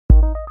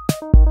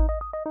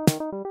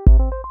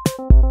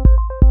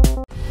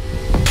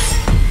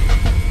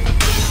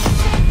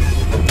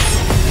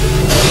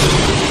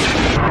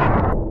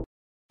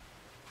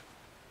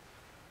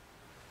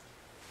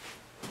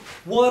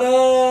What up?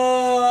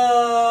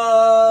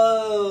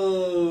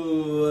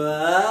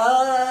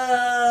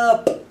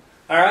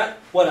 Alright,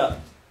 what up?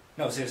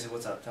 No, seriously,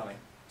 what's up? Tell me.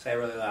 Say it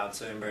really loud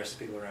so it embarrasses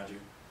people around you.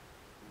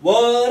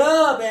 What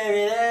up,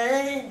 every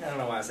day? I don't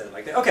know why I said it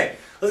like that. Okay,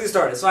 let's get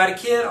started. So I had a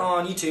kid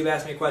on YouTube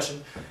ask me a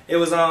question. It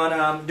was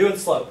on doing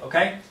slope,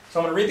 okay? So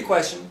I'm going to read the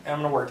question and I'm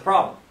going to work the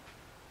problem.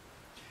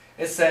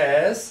 It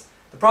says,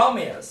 the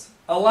problem is,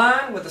 a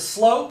line with a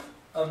slope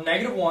of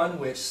 -1,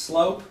 which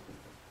slope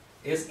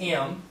is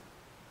m,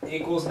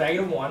 equals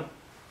 -1.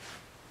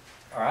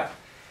 Alright?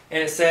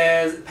 And it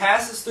says,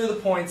 passes through the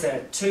points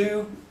at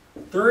 2,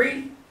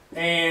 3,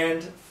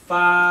 and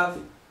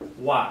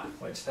 5y,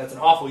 which that's an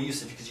awful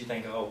usage because you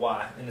think, oh,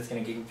 y, and it's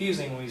going to get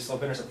confusing when you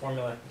slope-intercept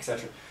formula,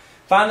 etc.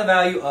 Find the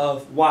value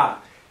of y.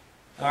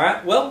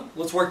 Alright, well,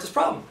 let's work this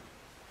problem.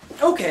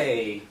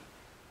 Okay,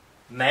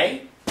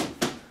 May,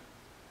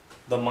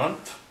 the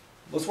month,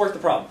 let's work the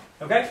problem,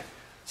 okay?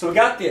 So we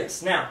got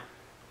this. Now,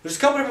 there's a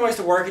couple different ways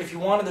to work it. If you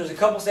wanted, there's a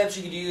couple steps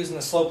you could use in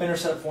the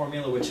slope-intercept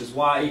formula, which is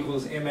y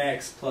equals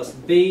mx plus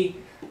b.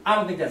 I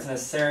don't think that's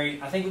necessary.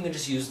 I think we can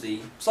just use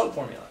the slope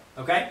formula,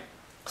 okay?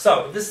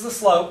 So, if this is the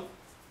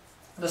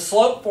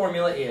slope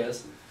formula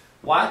is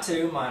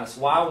y2 minus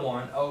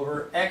y1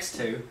 over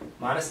x2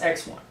 minus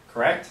x1,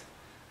 correct?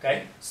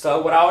 Okay, so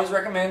what I always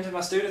recommend to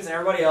my students and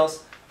everybody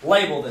else,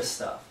 label this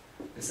stuff.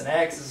 It's an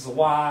x, this is a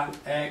y,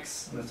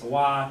 x, and it's a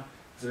y.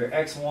 This is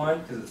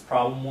x1 because it's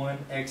problem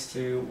 1,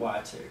 x2,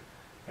 y2.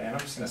 Okay, and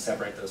I'm just going to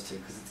separate those two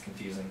because it's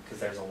confusing because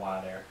there's a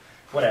y there.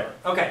 Whatever.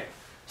 Okay,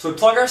 so we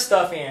plug our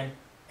stuff in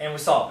and we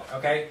solve it,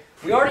 okay?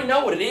 We already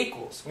know what it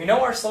equals. We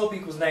know our slope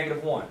equals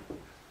 -1.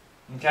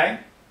 Okay?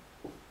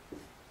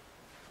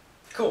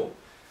 Cool.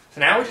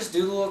 So now we just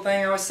do the little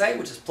thing I always say,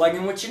 which is plug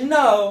in what you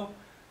know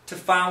to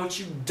find what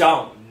you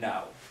don't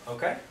know.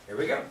 Okay? Here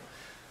we go.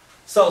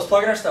 So let's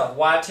plug in our stuff.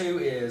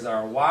 y2 is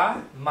our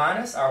y,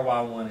 minus our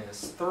y1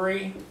 is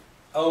 3,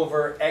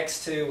 over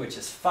x2, which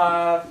is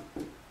 5,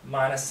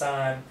 minus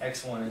sign,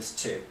 x1 is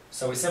 2.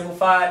 So we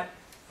simplify it.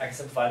 I can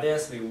simplify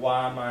this. It'll be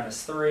y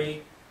minus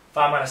 3.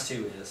 5 minus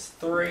 2 is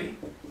 3.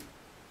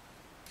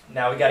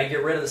 Now we got to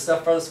get rid of the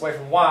stuff furthest away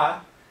from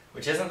y,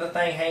 which isn't the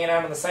thing hanging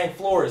out on the same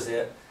floor as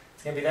it.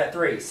 It's going to be that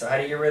 3. So how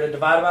do you get rid of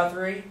divided by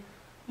 3?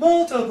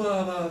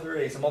 Multiply by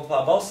 3. So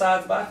multiply both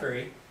sides by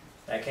 3.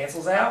 That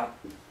cancels out.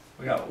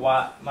 We got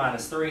y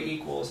minus 3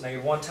 equals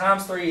 -1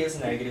 times 3 is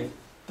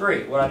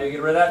 -3. What do I do to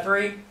get rid of that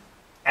 3?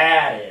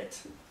 Add it.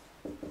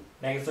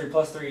 -3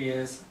 plus 3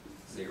 is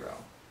 0.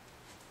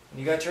 And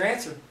you got your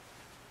answer.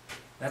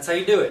 That's how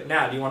you do it.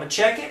 Now, do you want to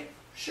check it?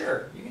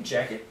 Sure, you can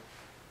check it.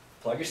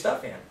 Plug your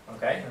stuff in,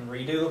 okay, and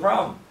redo the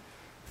problem.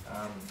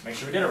 Make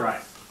sure we did it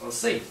right. Let's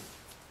see.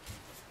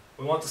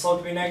 We want the slope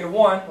to be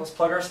 -1. Let's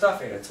plug our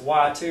stuff in. It's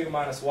y2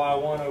 minus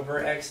y1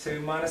 over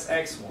x2 minus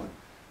x1.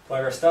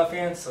 Plug our stuff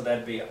in, so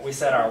that'd be, we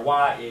said our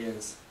y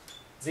is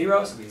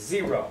 0, so it'd be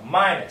 0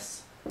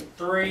 minus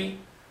 3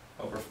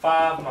 over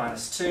 5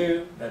 minus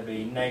 2. That'd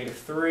be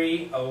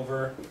 -3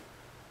 over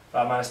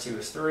 5 minus 2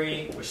 is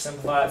 3, which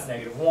simplifies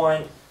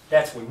 -1.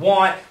 That's what we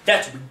want.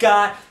 That's what we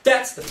got.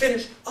 That's the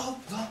finish of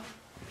the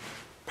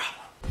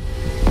problem.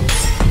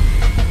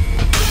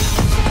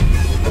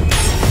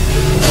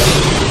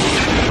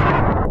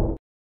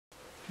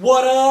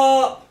 What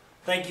up?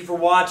 Thank you for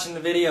watching the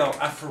video.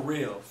 I for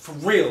real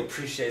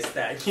appreciate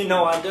that. You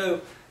know I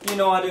do. You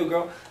know I do,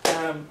 girl.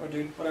 Or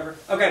dude, whatever.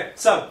 Okay,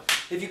 so,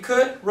 if you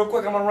could, real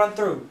quick, I'm going to run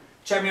through.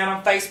 Check me out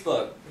on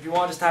Facebook. If you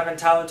want, just type in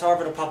Tyler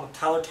Tarver. It'll pop up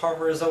Tyler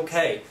Tarver is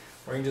okay.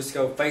 Or you can just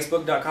go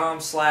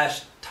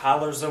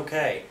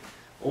facebook.com/TylersOK.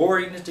 Or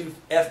you can just do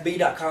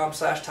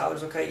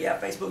fb.com/TylersOK. Yeah,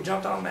 Facebook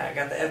jumped on that.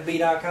 Got the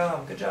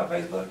fb.com. Good job,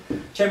 Facebook.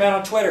 Check me out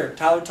on Twitter,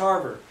 Tyler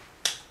Tarver.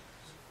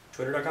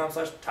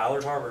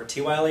 Twitter.com/TylerTarver.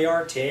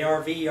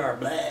 TYLER,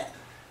 blah.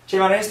 Check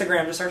me out on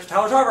Instagram, just search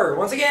Tyler Tarver.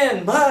 Once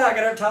again, blah, I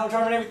gotta have Tyler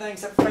Tarver and everything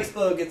except for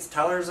Facebook. It's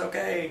Tyler's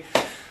okay.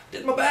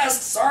 Did my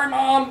best. Sorry,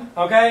 Mom.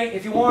 Okay,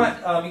 if you want,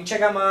 you can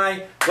check out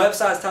my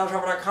website, it's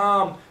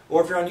TylerTarver.com.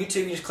 Or if you're on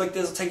YouTube, you just click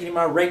this. It'll take you to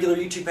my regular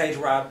YouTube page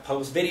where I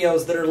post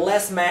videos that are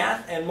less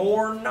math and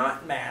more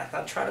not math.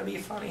 I try to be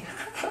funny.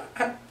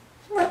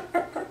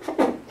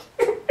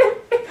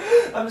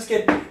 I'm just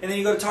kidding. And then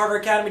you go to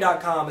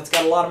TarverAcademy.com. It's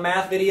got a lot of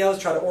math videos.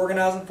 Try to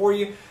organize them for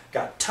you.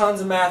 Got tons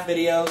of math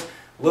videos.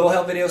 Little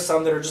help videos,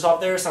 some that are just off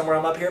there, some where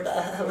I'm up here.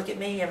 Look at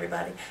me,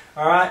 everybody.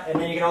 Alright,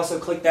 and then you can also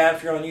click that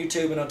if you're on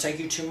YouTube, and it'll take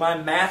you to my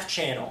math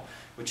channel,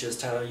 which is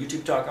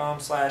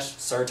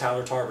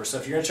youtube.com/SirTylerTarver. So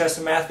if you're interested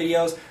in math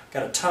videos,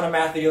 got a ton of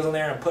math videos on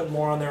there, and I'm putting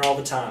more on there all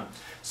the time.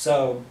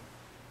 So,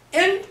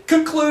 in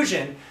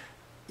conclusion,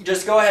 you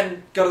just go ahead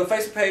and go to the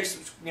Facebook page,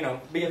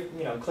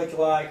 click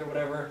like or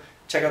whatever,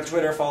 check out the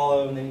Twitter,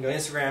 follow, and then you go to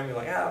Instagram, you're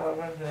like,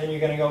 and then you're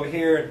going to go over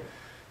here, and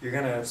you're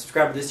going to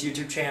subscribe to this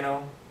YouTube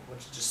channel,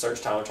 which is just search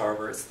Tyler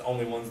Tarver. It's the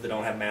only ones that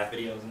don't have math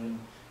videos, and then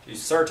you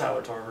Sir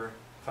Tyler Tarver,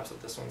 pops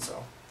up this one,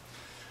 so.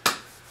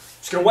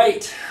 Just going to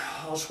wait.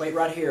 I'll just wait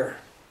right here.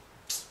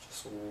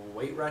 Just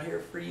wait right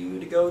here for you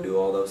to go do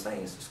all those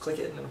things. Just click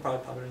it and it'll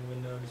probably pop it in the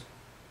window.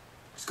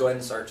 Just go ahead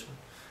and search.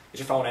 Get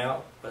your phone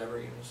out, whatever.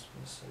 You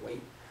just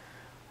wait.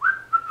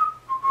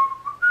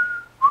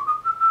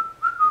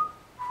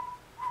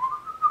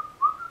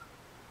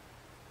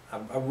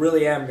 I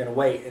really am going to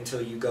wait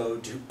until you go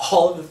do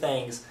all of the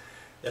things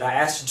that I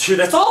asked you to do.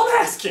 That's all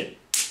I'm asking.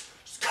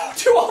 Just go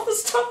do all the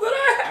stuff that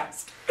I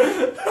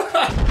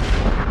asked.